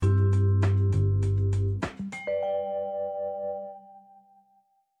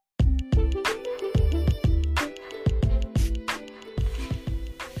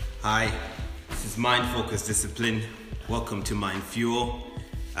Hi, this is Mind Focus Discipline. Welcome to Mind Fuel.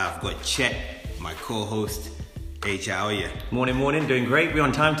 I've got Chet, my co-host. Hey, Chet, how are you? Morning. Doing great. We're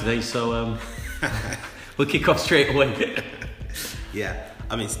on time today, so we'll kick off straight away. Yeah,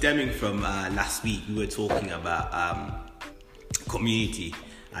 stemming from last week, we were talking about community.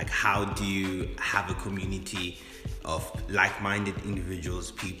 Like, how do you have a community of like-minded individuals,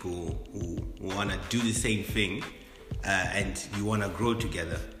 people who want to do the same thing, and you want to grow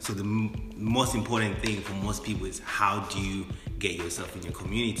together. So the most important thing for most people is, how do you get yourself in your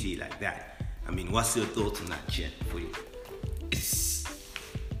community like that? What's your thoughts on that, Chet, for you? It's,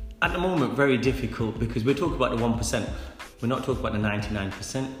 at the moment, very difficult because we're talking about the 1%. We're not talking about the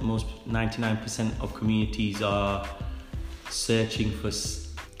 99%. Most 99% of communities are searching for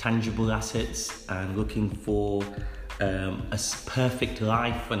tangible assets and looking for a perfect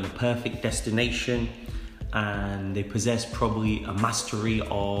life and a perfect destination, and they possess probably a mastery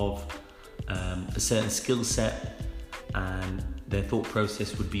of a certain skill set, and their thought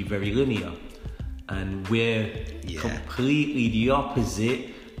process would be very linear. And we're completely the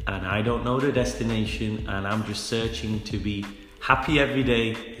opposite, and I don't know the destination, and I'm just searching to be happy every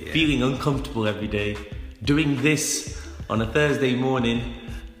day, feeling uncomfortable every day, doing this on a Thursday morning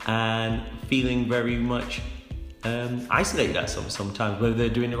and feeling very much isolated at sometimes, whether they're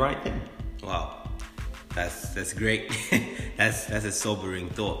doing the right thing. Wow, that's great. that's a sobering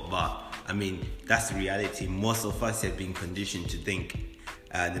thought, but that's the reality. Most of us have been conditioned to think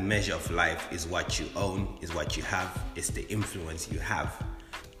the measure of life is what you own, is what you have, it's the influence you have.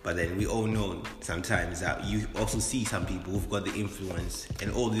 But then we all know sometimes that you also see some people who've got the influence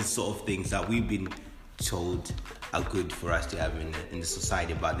and all these sort of things that we've been told are good for us to have in the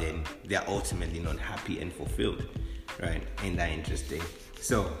society, but then they're ultimately not happy and fulfilled, right? Ain't that interesting?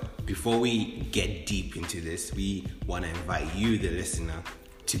 So before we get deep into this, we want to invite you, the listener,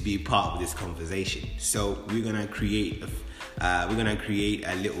 to be part of this conversation. So we're gonna create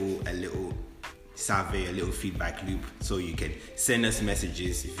a little survey, a little feedback loop, so you can send us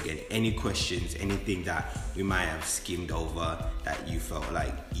messages if you get any questions, anything that we might have skimmed over that you felt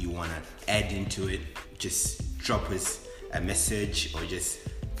like you want to add into it. Just drop us a message or just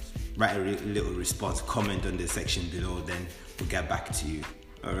write a little response, comment on the section below, then we'll get back to you.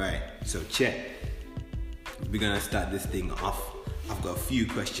 All right, so Chet, we're gonna start this thing off. I've got a few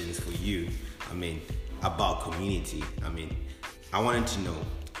questions for you about community. I wanted to know,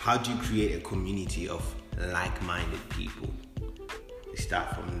 how do you create a community of like-minded people? We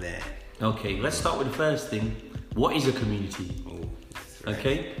start from there. Okay, let's start with the first thing. What is a community? Oh, that's right.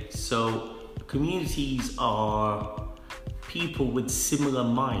 Okay, so communities are people with similar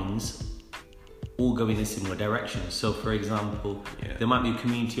minds all going in a similar direction. So for example, there might be a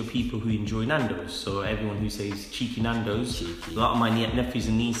community of people who enjoy Nando's. So everyone who says cheeky Nando's, a lot of my nephews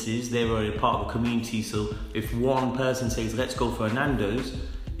and nieces, they're a part of a community. So if one person says, let's go for a Nando's,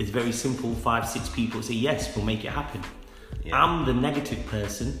 it's very simple. 5-6 people say, yes, we'll make it happen. Yeah. I'm the negative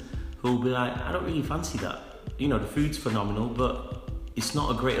person who'll be like, I don't really fancy that. The food's phenomenal, but it's not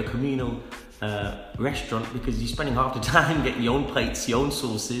a greater communal restaurant because you're spending half the time getting your own plates, your own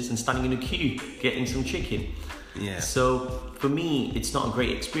sauces, and standing in a queue getting some chicken. Yeah. So for me, it's not a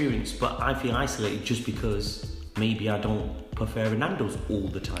great experience, but I feel isolated just because maybe I don't prefer a Nando's all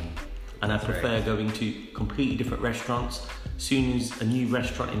the time. And I prefer going to completely different restaurants. As soon as a new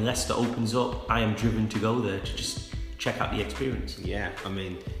restaurant in Leicester opens up, I am driven to go there to just check out the experience. Yeah,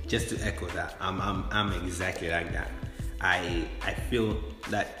 just to echo that, I'm exactly like that. I feel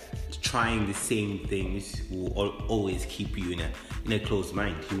that trying the same things will always keep you in a closed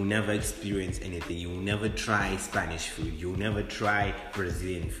mind. You will never experience anything. You will never try Spanish food. You will never try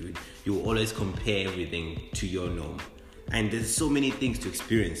Brazilian food. You will always compare everything to your norm. And there's so many things to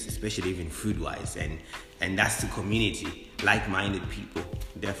experience, especially even food-wise. And that's the community, like-minded people,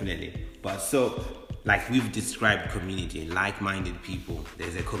 definitely. But so, like we've described community, like-minded people,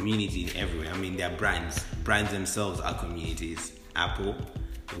 there's a community everywhere. There are brands. Brands themselves are communities. Apple,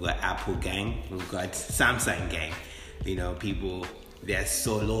 we've got Apple gang, we've got Samsung gang. People, they're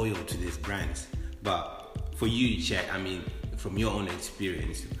so loyal to these brands. But for you, Chet, from your own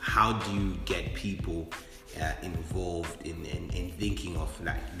experience, how do you get people involved in thinking of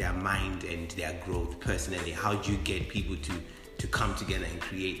like their mind and their growth personally? How do you get people to come together and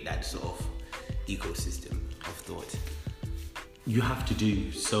create that sort of ecosystem of thought? You have to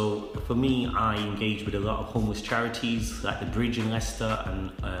do. So for me, I engage with a lot of homeless charities like the Bridge in Leicester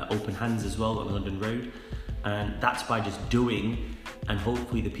and Open Hands as well on London Road. And that's by just doing, and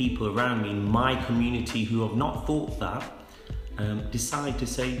hopefully the people around me in my community who have not thought that decide to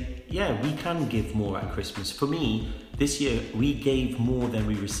say, yeah, we can give more at Christmas. For me, this year we gave more than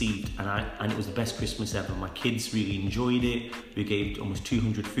we received, and it was the best Christmas ever. My kids really enjoyed it. We gave almost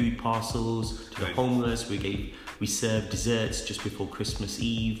 200 food parcels to the homeless. We served desserts just before Christmas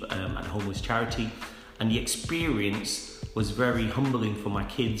Eve at the homeless charity, and the experience was very humbling for my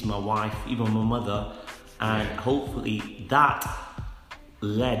kids, my wife, even my mother, and hopefully that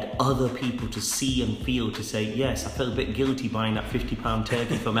led other people to see and feel, to say, yes, I felt a bit guilty buying that £50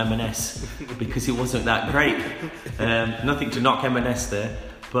 turkey from M&S because it wasn't that great. Nothing to knock M&S there,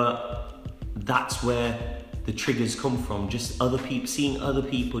 but that's where the triggers come from. Just other people, seeing other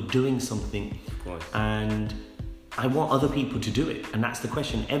people doing something. Of course. And I want other people to do it, and that's the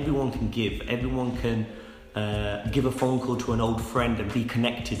question. Everyone can give. Everyone can give a phone call to an old friend and be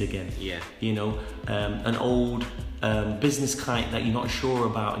connected again. Yeah. You know, an old business client that you're not sure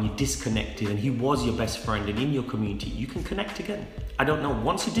about and you're disconnected, and he was your best friend, and in your community you can connect again. I don't know,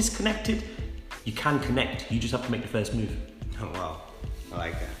 once you're disconnected you can connect, you just have to make the first move. Oh wow, I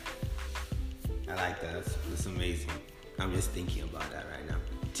like that. That's amazing. I'm just thinking about that right now,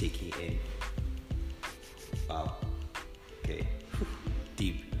 taking it in. Wow. Okay.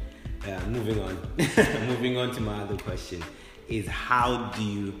 Deep. Moving on. Moving on to my other question is, how do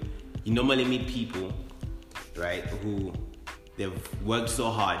you normally meet people, right, who they've worked so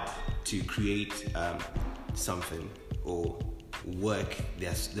hard to create something, or work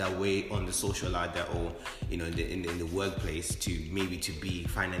their way on the social ladder, or in the workplace to be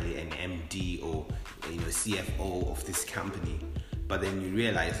finally an MD or CFO of this company, but then you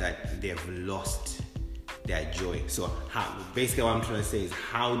realize that they've lost their joy. So basically what I'm trying to say is,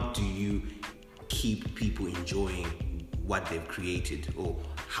 how do you keep people enjoying what they've created, or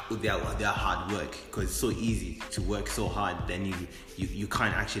their hard work? Because it's so easy to work so hard, then you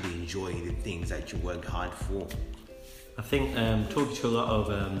can't actually enjoy the things that you worked hard for. I think talking to a lot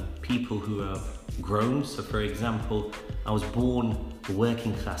of people who have grown. So for example, I was born a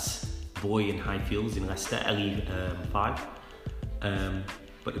working class boy in Highfields in Leicester, LE5,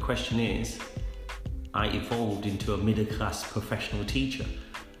 but the question is, I evolved into a middle class professional teacher,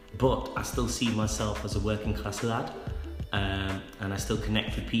 but I still see myself as a working class lad, and I still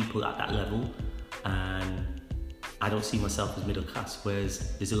connect with people at that level, and I don't see myself as middle class,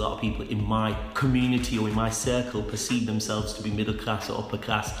 whereas there's a lot of people in my community or in my circle perceive themselves to be middle class or upper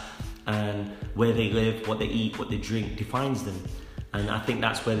class, and where they live, what they eat, what they drink defines them. And I think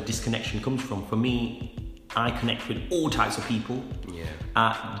that's where the disconnection comes from. For me, I connect with all types of people,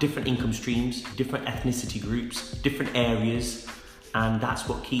 different income streams, different ethnicity groups, different areas, and that's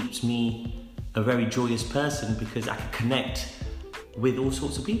what keeps me a very joyous person, because I can connect with all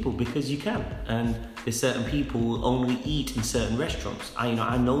sorts of people, because you can. And there's certain people who only eat in certain restaurants.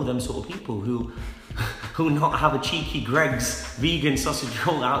 I know them sort of people who not have a cheeky Greggs vegan sausage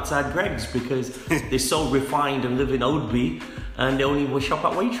roll outside Greggs because they're so refined and live in Oadby and they only shop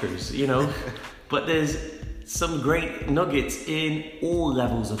at Waitrose, But there's some great nuggets in all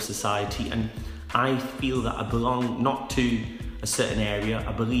levels of society, and I feel that I belong not to a certain area.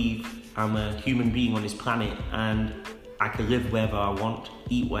 I believe I'm a human being on this planet, and I can live wherever I want,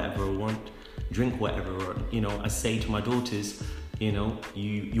 eat whatever I want, drink whatever I want. I say to my daughters,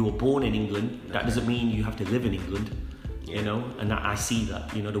 you were born in England, that doesn't mean you have to live in England, and I see that,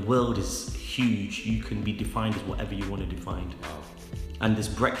 the world is huge. You can be defined as whatever you want to define. Wow. And this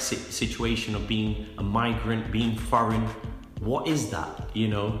Brexit situation of being a migrant, being foreign, what is that?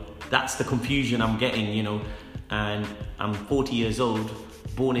 That's the confusion I'm getting, and I'm 40 years old,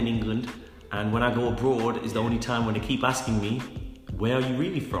 born in England, and when I go abroad is the only time when they keep asking me, where are you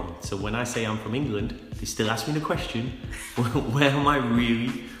really from? So when I say I'm from England, they still ask me the question, where am I really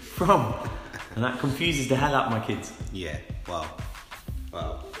from? And that confuses the hell out of my kids. Yeah, wow.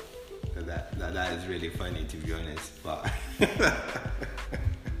 That is really funny, to be honest. But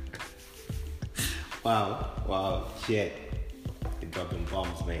wow, shit. You're dropping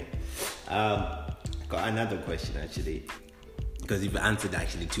bombs, mate. Got another question actually, because you've answered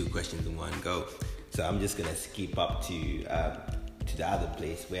actually 2 questions in one go. So I'm just gonna skip up to the other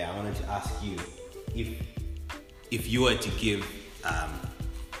place where I wanted to ask you if you were to give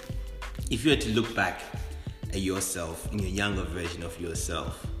if you were to look back at yourself, in your younger version of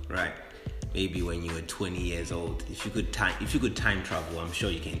yourself, right? Maybe when you were 20 years old, if you could time travel, I'm sure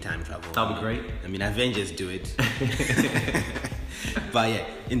you can time travel. That'd be great. I mean, Avengers do it. But yeah,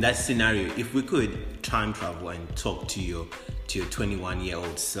 in that scenario, if we could time travel and talk to your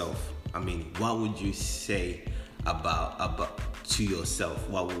 21-year-old self, I mean, what would you say about to yourself?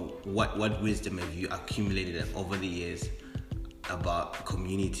 What wisdom have you accumulated over the years about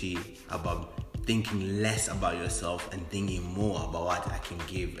community, about thinking less about yourself and thinking more about what I can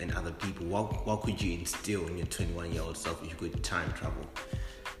give and other people? What could you instill in your 21-year-old self if you could time travel?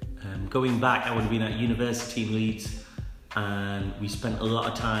 Going back, I would have been at university in Leeds, and we spent a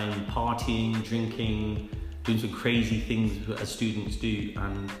lot of time partying, drinking, doing some crazy things as students do.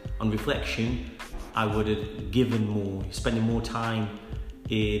 And on reflection, I would have given more, spending more time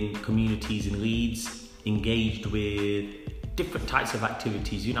in communities in Leeds, engaged with different types of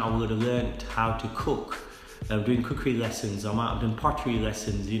activities. You know, I would have learned how to cook, doing cookery lessons. I might have done pottery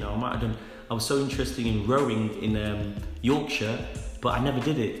lessons. You know, I was so interested in rowing in Yorkshire, but I never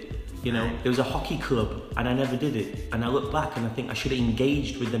did it. You know, there was a hockey club and I never did it. And I look back and I think I should have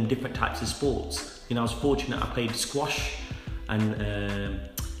engaged with them different types of sports. You know, I was fortunate I played squash and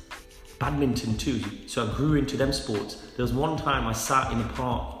badminton too. So I grew into them sports. There was one time I sat in a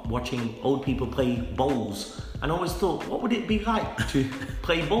park watching old people play bowls, and I always thought, what would it be like to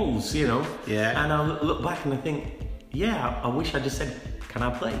play bowls, you know? Yeah. And I look back and I think, yeah, I wish I just said, can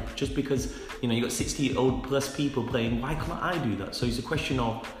I play? Just because, you know, you got 60-year-old plus people playing, why can't I do that? So it's a question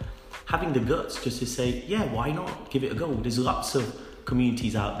of having the guts just to say, yeah, why not? Give it a go. There's lots of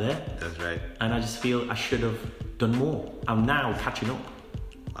communities out there. That's right. And I just feel I should have done more. I'm now catching up.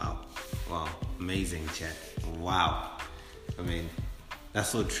 Wow, amazing, Chet. Wow. I mean, that's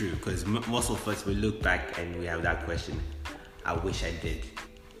so true, because most of us, we look back and we have that question, I wish I did.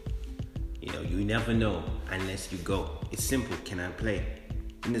 You know, you never know unless you go. It's simple, can I play?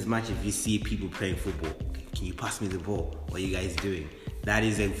 In as much if you see people playing football, can you pass me the ball? What are you guys doing? That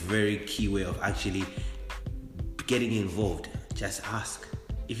is a very key way of actually getting involved. Just ask.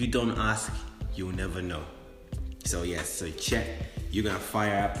 If you don't ask, you'll never know. So yes, so Chet, you're gonna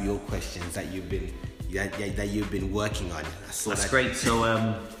fire up your questions that you've been working on. That's great.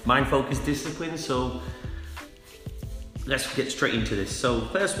 So mind focused discipline. So let's get straight into this. So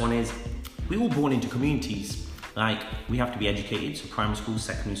first one is, we were born into communities. Like, we have to be educated, so primary schools,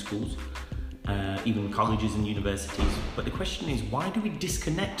 secondary schools, even colleges and universities. But the question is, why do we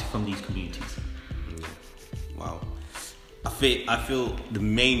disconnect from these communities? Wow. I feel the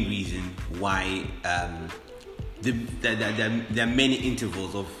main reason why there are many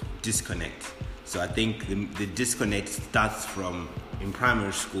intervals of disconnect. So I think the disconnect starts from in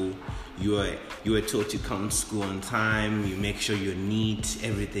primary school. You are taught to come to school on time. You make sure you're neat,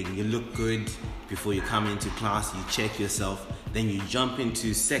 everything. You look good before you come into class. You check yourself. Then you jump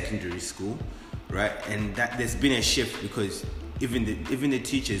into secondary school, right? And that there's been a shift, because even the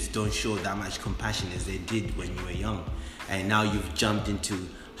teachers don't show that much compassion as they did when you were young. And now you've jumped into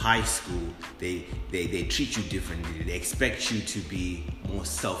high school. They treat you differently. They expect you to be more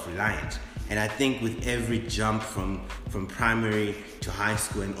self-reliant. And I think with every jump from primary to high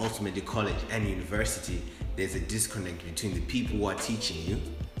school and ultimately college and university, there's a disconnect between the people who are teaching you.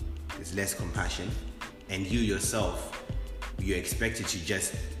 There's less compassion, and you yourself, you're expected to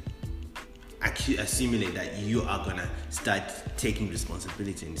just assimilate that you are gonna start taking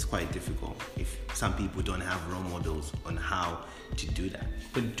responsibility, and it's quite difficult if some people don't have role models on how to do that.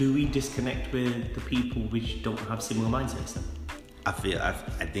 But do we disconnect with the people which don't have similar mindsets then? I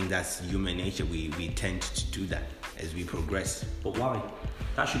think that's human nature. We tend to do that as we progress. But why?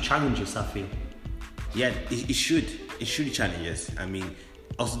 That should challenge us, I feel. Yeah, it should challenge us. I mean,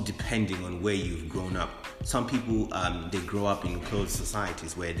 also depending on where you've grown up. Some people, they grow up in closed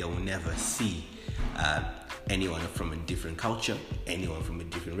societies where they will never see anyone from a different culture, anyone from a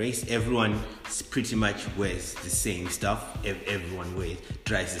different race. Everyone pretty much wears the same stuff. Everyone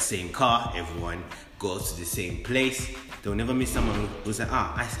drives the same car. Everyone goes to the same place. They'll never meet someone who says,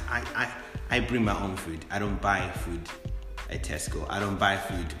 I bring my own food. I don't buy food at Tesco. I don't buy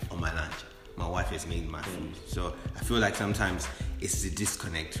food on my lunch. My wife has made my food. So I feel like sometimes it's the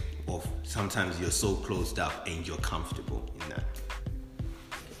disconnect of sometimes you're so closed up and you're comfortable in that.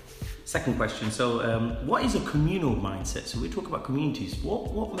 Second question. So what is a communal mindset? So we talk about communities.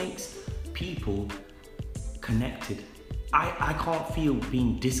 What makes people connected? I can't feel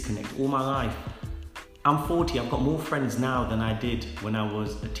being disconnected all my life. I'm 40, I've got more friends now than I did when I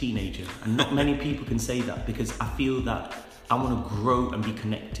was a teenager. And not many people can say that, because I feel that I want to grow and be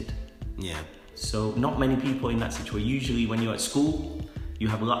connected. Yeah. So not many people in that situation. Usually when you're at school, you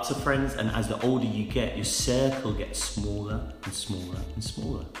have lots of friends, and as the older you get, your circle gets smaller and smaller and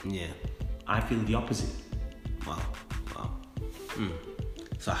smaller. Yeah. I feel the opposite. Wow.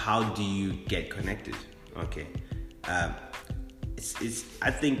 So how do you get connected? Okay.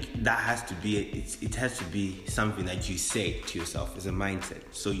 I think that has to be it has to be something that you say to yourself. It's a mindset.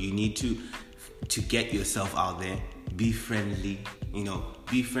 So you need to get yourself out there, be friendly,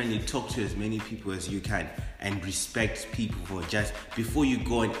 be friendly, talk to as many people as you can, and respect people for just before you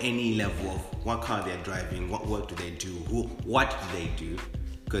go on any level of what car they're driving, what work do they do, what do they do.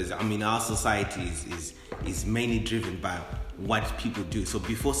 Because our society is mainly driven by what people do. So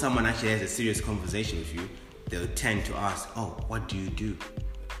before someone actually has a serious conversation with you, they'll tend to ask, oh, what do you do?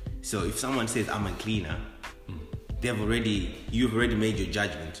 So if someone says, I'm a cleaner, you've already made your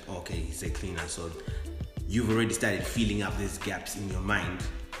judgment. Okay, he's a cleaner. So you've already started filling up these gaps in your mind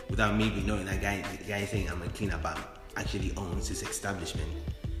without maybe knowing that the guy saying I'm a cleaner but actually owns this establishment.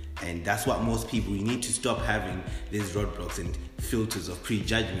 And that's what most people, you need to stop having these roadblocks and filters of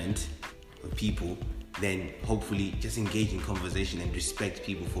prejudgment of people. Then hopefully just engage in conversation and respect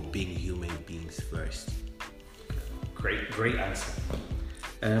people for being human beings first. Great answer.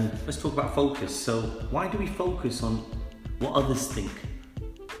 Let's talk about focus. So why do we focus on what others think?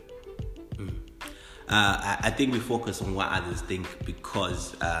 I think we focus on what others think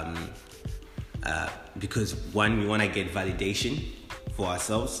because one, we want to get validation for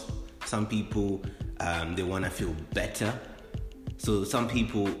ourselves. Some people, they want to feel better. So some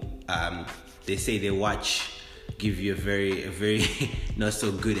people, they say they watch, give you a very not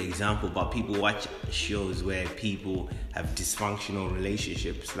so good example, but people watch shows where people have dysfunctional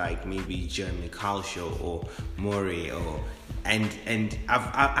relationships, like maybe Jeremy Kyle show or Maury, and I've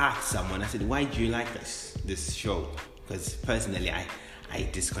asked someone, I said, why do you like this show? Because personally, I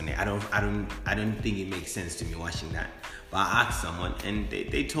disconnect. I don't think it makes sense to me watching that. But I asked someone, and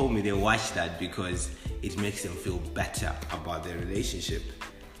they told me they watch that because it makes them feel better about their relationship.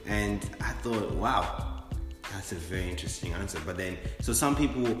 And I thought, wow, that's a very interesting answer. But then, so some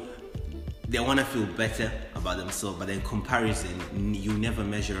people, they want to feel better about themselves, but then comparison, you never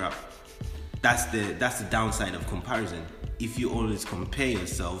measure up. That's the downside of comparison. If you always compare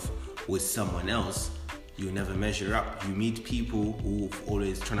yourself with someone else, you never measure up. You meet people who've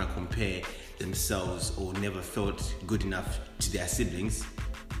always trying to compare themselves or never felt good enough to their siblings,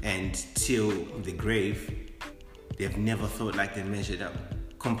 and till the grave, they've never felt like they measured up.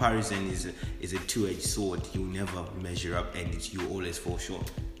 Comparison is a two-edged sword. You never measure up, and you always fall short.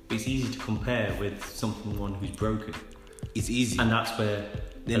 It's easy to compare with someone who's broken. It's easy, and that's where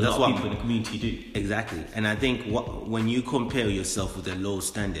a lot of people in the community do. Exactly, and I think when you compare yourself with a low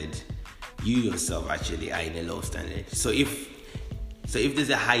standard, you yourself actually are in a low standard. So if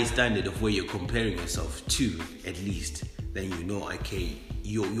there's a high standard of where you're comparing yourself to, at least, then you know, okay,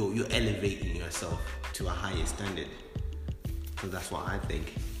 you're elevating yourself to a higher standard. So that's what I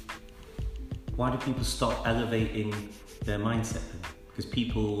think. Why do people stop elevating their mindset then? Because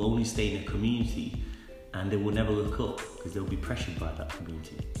people will only stay in a community and they will never look up because they'll be pressured by that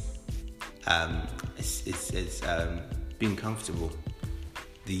community. It's being comfortable.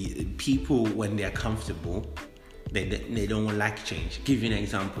 The people, when they're comfortable, they don't like change. Give you an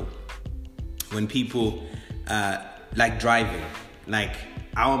example. When people like driving, like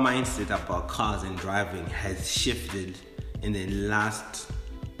our mindset about cars and driving has shifted in the last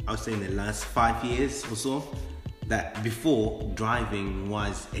 5 years or so. That before, driving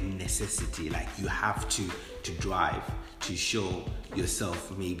was a necessity. Like you have to drive to show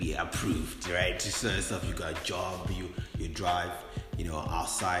yourself maybe approved, right? To show yourself you got a job, you drive,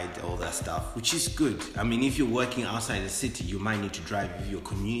 outside, all that stuff, which is good. I mean, if you're working outside the city, you might need to drive. If you're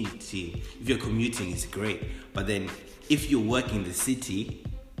commuting, it's great. But then if you're working in the city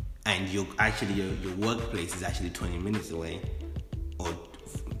and your workplace is actually 20 minutes away or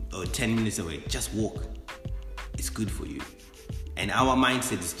 10 minutes away, just walk. It's good for you. And our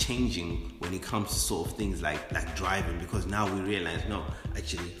mindset is changing when it comes to sort of things like driving, because now we realize, no,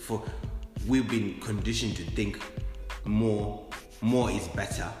 actually, we've been conditioned to think more is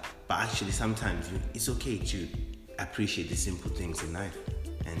better, but actually sometimes it's okay to appreciate the simple things in life,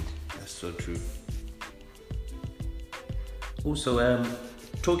 and that's so true. Also,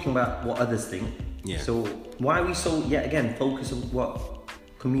 talking about what others think. Yeah. So why are we so focus on what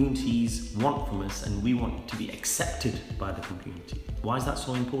communities want from us, and we want to be accepted by the community? Why is that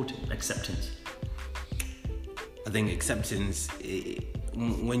so important? Acceptance. I think acceptance,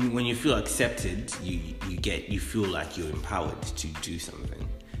 when you feel accepted, you feel like you're empowered to do something.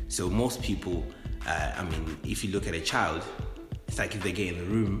 So most people, if you look at a child, it's like if they get in the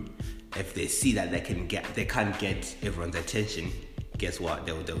room, if they see that they can't get everyone's attention, guess what?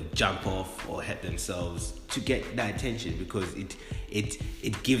 They'll jump off or hurt themselves to get that attention, because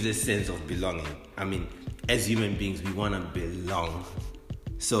it gives a sense of belonging. I mean, as human beings, we want to belong.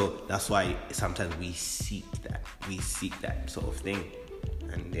 So that's why sometimes we seek that sort of thing.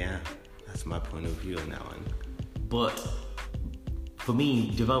 And yeah, that's my point of view on that one. But for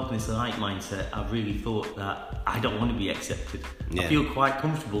me, developing this light mindset, I've really thought that I don't want to be accepted. Yeah. I feel quite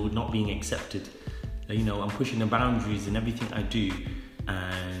comfortable with not being accepted. I'm pushing the boundaries in everything I do,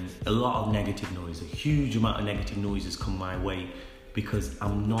 and a lot of negative noise, a huge amount of negative noise has come my way because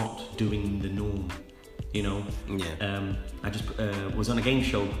I'm not doing the norm. Yeah. I just was on a game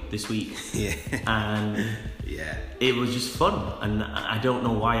show this week. Yeah. And yeah, it was just fun, and I don't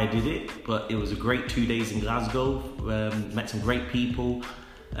know why I did it, but it was a great 2 days in Glasgow. Met some great people,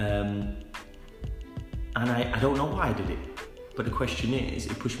 and I don't know why I did it. But the question is,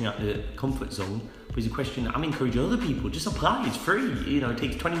 it pushed me out the comfort zone. But it's a question I'm encouraging other people, just apply. It's free. It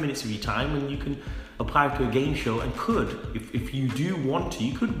takes 20 minutes of your time, and you can apply to a game show and if you do want to,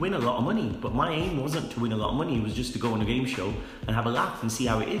 you could win a lot of money. But my aim wasn't to win a lot of money, it was just to go on a game show and have a laugh and see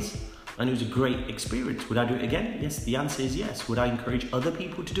how it is. And it was a great experience. Would I do it again? Yes, the answer is yes. Would I encourage other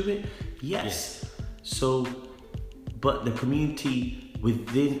people to do it? Yes. So, but the community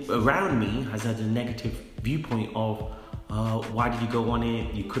around me has had a negative viewpoint of, why did you go on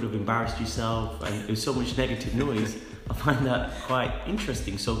it? You could have embarrassed yourself, and there's so much negative noise. I find that quite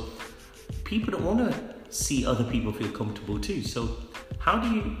interesting. So people don't want to see other people feel comfortable too. So how do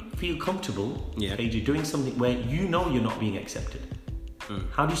you feel comfortable, KJ, doing something where you're not being accepted?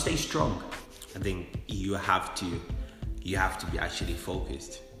 How do you stay strong? I think you have to be actually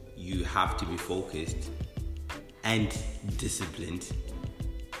focused. You have to be focused and disciplined.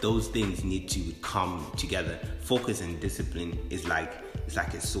 Those things need to come together. Focus and discipline it's like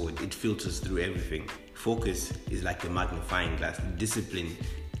a sword. It filters through everything. Focus is like the magnifying glass. Discipline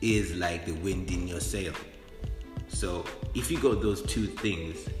is like the wind in your sail. So if you got those two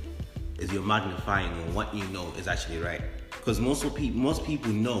things, is you're magnifying on what you know is actually right. Because most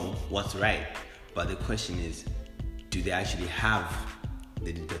people know what's right, but the question is, do they actually have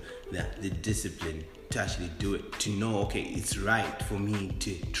the discipline to actually do it, to know, okay, it's right for me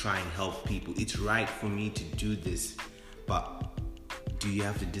to try and help people, it's right for me to do this, but do you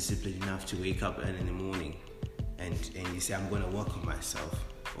have the discipline enough to wake up early in the morning and you say, I'm going to work on myself,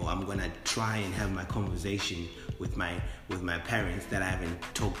 or I'm going to try and have my conversation with my parents that I haven't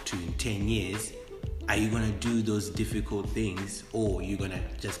talked to in 10 years? Are you going to do those difficult things, or are you going to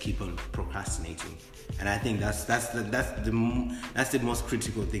just keep on procrastinating? And I think that's the most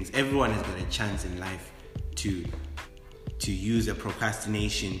critical things. Everyone has got a chance in life to use a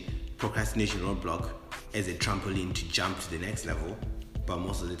procrastination roadblock as a trampoline to jump to the next level, but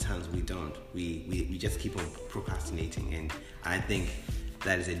most of the times we don't. We just keep on procrastinating, and I think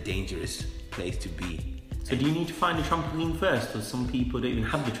that is a dangerous place to be. So do you need to find a trampoline first, or some people don't even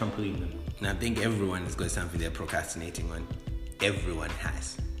have the trampoline then? And I think everyone has got something they're procrastinating on. Everyone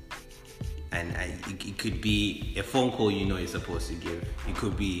has. And it could be a phone call you're supposed to give. It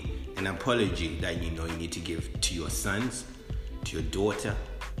could be an apology that you need to give to your sons, to your daughter,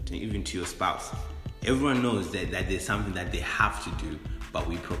 even to your spouse. Everyone knows that there's something that they have to do, but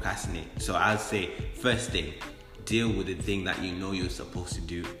we procrastinate. So I'll say, first thing, deal with the thing that you're supposed to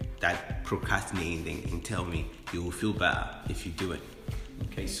do. That procrastinating thing, and tell me, you will feel better if you do it.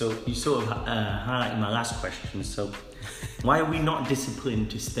 Okay, so you sort of highlighted my last question. So why are we not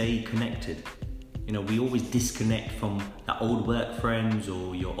disciplined to stay connected? We always disconnect from that old work friends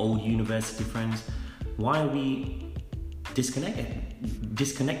or your old university friends. Why are we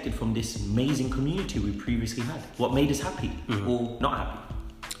disconnected from this amazing community we previously had? What made us happy or not happy?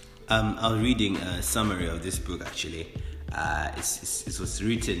 I was reading a summary of this book actually. It was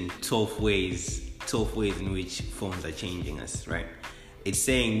written 12 ways in which phones are changing us, right? It's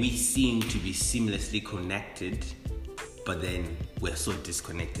saying we seem to be seamlessly connected, but then we're so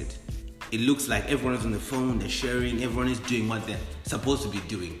disconnected. It looks like everyone is on the phone, they're sharing, everyone is doing what they're supposed to be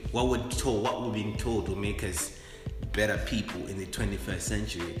doing. What we're being told will make us better people in the 21st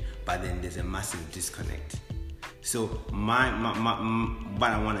century, but then there's a massive disconnect. So what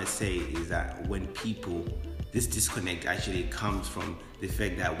I want to say is that when this disconnect actually comes from the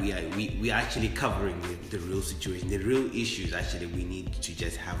fact that we are actually covering the real situation, the real issues. Actually, we need to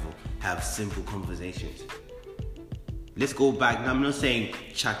just have simple conversations. Let's go back. Now, I'm not saying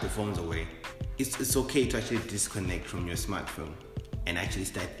chuck the phones away. It's okay to actually disconnect from your smartphone and actually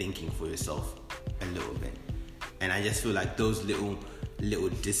start thinking for yourself a little bit. And I just feel like those little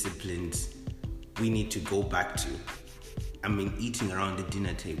disciplines we need to go back to. Eating around the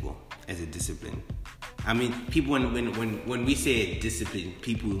dinner table as a discipline. People, when we say discipline,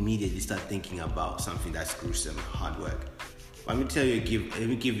 people immediately start thinking about something that's gruesome, hard work. But let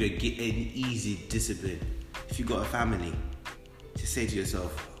me give you an easy discipline. If you got a family, just say to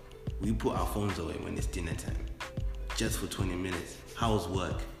yourself, we put our phones away when it's dinner time, just for 20 minutes. How's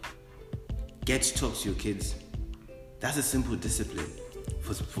work? Get to talk to your kids. That's a simple discipline.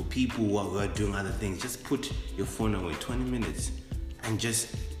 For people who are doing other things, just put your phone away 20 minutes and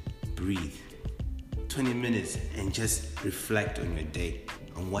just breathe. 20 minutes and just reflect on your day,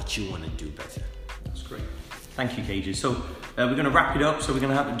 on what you want to do better. That's great. Thank you, KJ. So we're going to wrap it up. So we're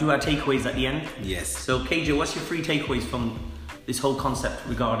going to do our takeaways at the end. Yes. So KJ, what's your 3 takeaways from this whole concept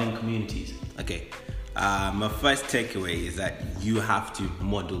regarding communities? Okay. My first takeaway is that you have to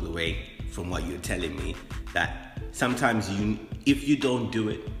model the way from what you're telling me, that sometimes if you don't do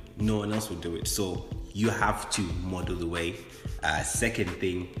it, no one else will do it. So you have to model the way. Second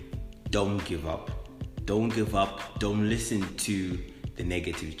thing, don't give up. Don't give up. Don't listen to the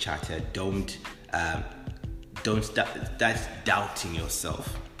negative chatter. Don't start that's doubting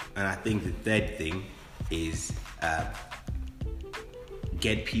yourself. And I think the third thing is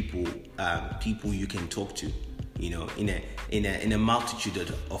get people you can talk to. You know, in a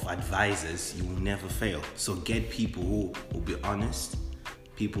multitude of advisors, you will never fail. So get people who will be honest,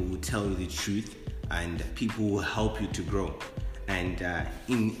 people who will tell you the truth, and people who will help you to grow. And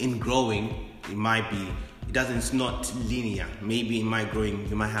in growing, it's not linear. Maybe in my growing,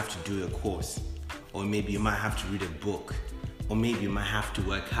 you might have to do a course, or maybe you might have to read a book, or maybe you might have to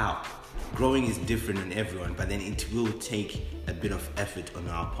work out. Growing is different on everyone, but then it will take a bit of effort on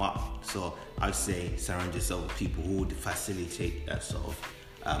our part. So I'd say surround yourself with people who would facilitate that sort of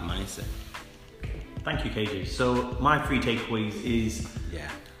mindset. Thank you, KJ. So my 3 takeaways is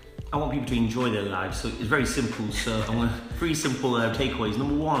I want people to enjoy their lives. So it's very simple. So I'm going to 3 simple takeaways.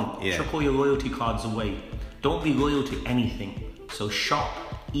 Number 1, chuck all your loyalty cards away. Don't be loyal to anything. So shop,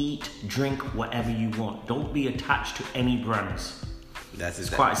 eat, drink, whatever you want. Don't be attached to any brands. It's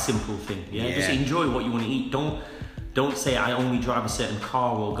quite a simple thing. Yeah? Just enjoy what you want to eat. Don't say I only drive a certain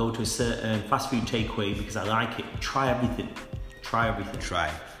car or go to a certain fast food takeaway because I like it. Try everything.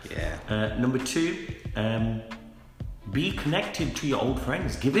 Number 2, be connected to your old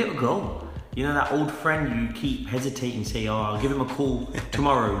friends. Give it a go. You know that old friend you keep hesitating, say, oh, I'll give him a call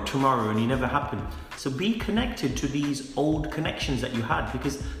tomorrow, and he never happened. So be connected to these old connections that you had,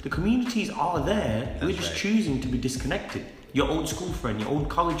 because the communities are there. We're just choosing to be disconnected. Your old school friend, your old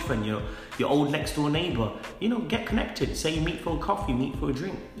college friend, your old next door neighbor, get connected. Say you meet for a coffee, meet for a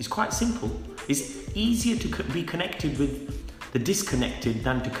drink. It's quite simple. It's easier to be connected with the disconnected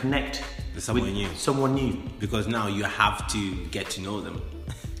than to connect with someone new. Because now you have to get to know them.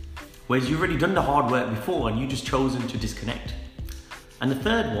 Whereas you've already done the hard work before and you just chosen to disconnect. And the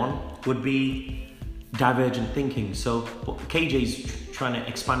third one would be divergent thinking. So what KJ's trying to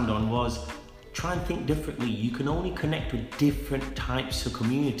expand on was try and think differently. You can only connect with different types of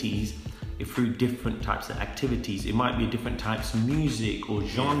communities through different types of activities. It might be different types of music or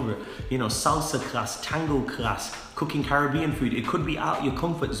genre, salsa class, tango class, cooking Caribbean food. It could be out of your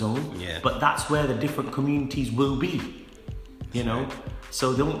comfort zone, but that's where the different communities will be,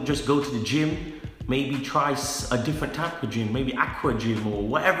 So don't just go to the gym. Maybe try a different type of gym, maybe aqua gym or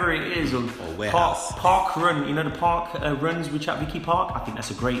whatever it is, or park run. The park runs which at Vicky Park. I think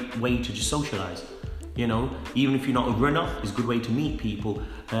that's a great way to just socialise. Even if you're not a runner, it's a good way to meet people.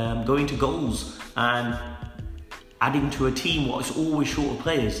 Going to goals and adding to a team what's always short of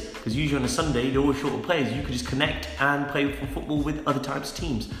players, because usually on a Sunday they're always short of players. You could just connect and play for football with other types of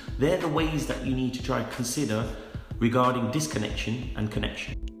teams. They're the ways that you need to try to consider regarding disconnection and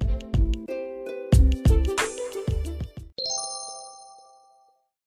connection.